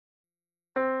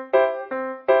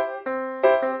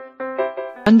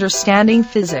Understanding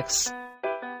physics.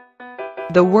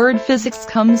 The word physics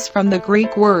comes from the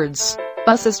Greek words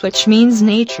physis, which means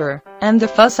nature, and the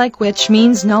physike, which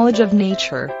means knowledge of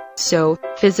nature. So,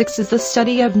 physics is the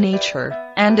study of nature,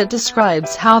 and it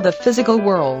describes how the physical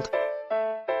world.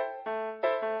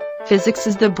 Physics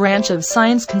is the branch of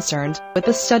science concerned with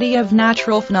the study of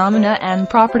natural phenomena and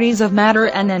properties of matter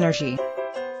and energy.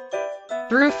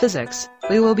 Through physics,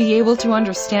 we will be able to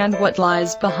understand what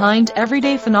lies behind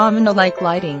everyday phenomena like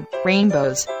lighting,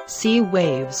 rainbows, sea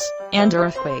waves, and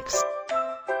earthquakes.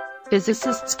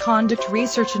 Physicists conduct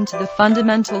research into the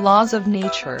fundamental laws of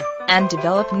nature, and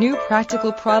develop new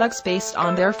practical products based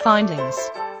on their findings.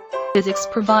 Physics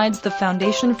provides the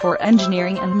foundation for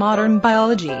engineering and modern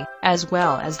biology, as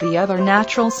well as the other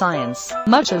natural science.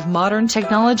 Much of modern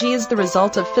technology is the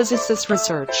result of physicists'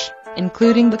 research,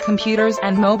 including the computers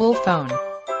and mobile phone.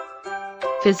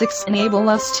 Physics enable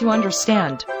us to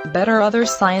understand better other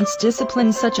science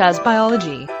disciplines such as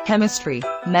biology, chemistry,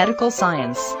 medical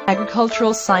science,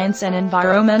 agricultural science and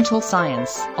environmental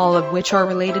science, all of which are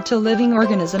related to living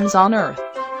organisms on Earth.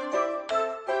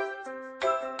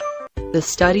 The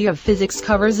study of physics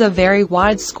covers a very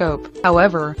wide scope,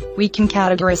 however, we can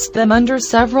categorize them under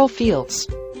several fields.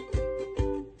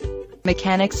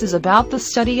 Mechanics is about the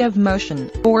study of motion,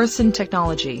 force and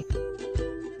technology.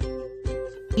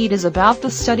 Heat is about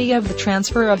the study of the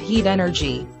transfer of heat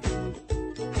energy.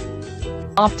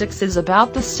 Optics is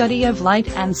about the study of light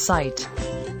and sight.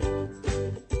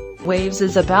 Waves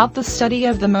is about the study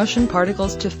of the motion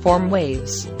particles to form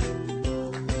waves.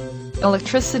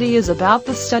 Electricity is about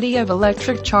the study of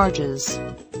electric charges.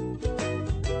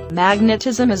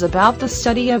 Magnetism is about the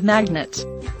study of magnet.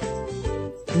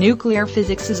 Nuclear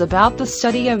physics is about the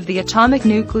study of the atomic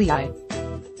nuclei.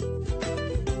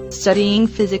 Studying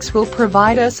physics will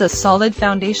provide us a solid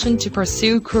foundation to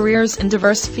pursue careers in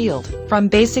diverse fields, from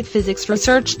basic physics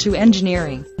research to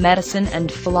engineering, medicine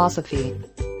and philosophy.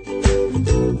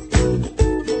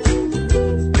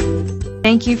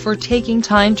 Thank you for taking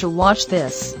time to watch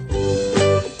this.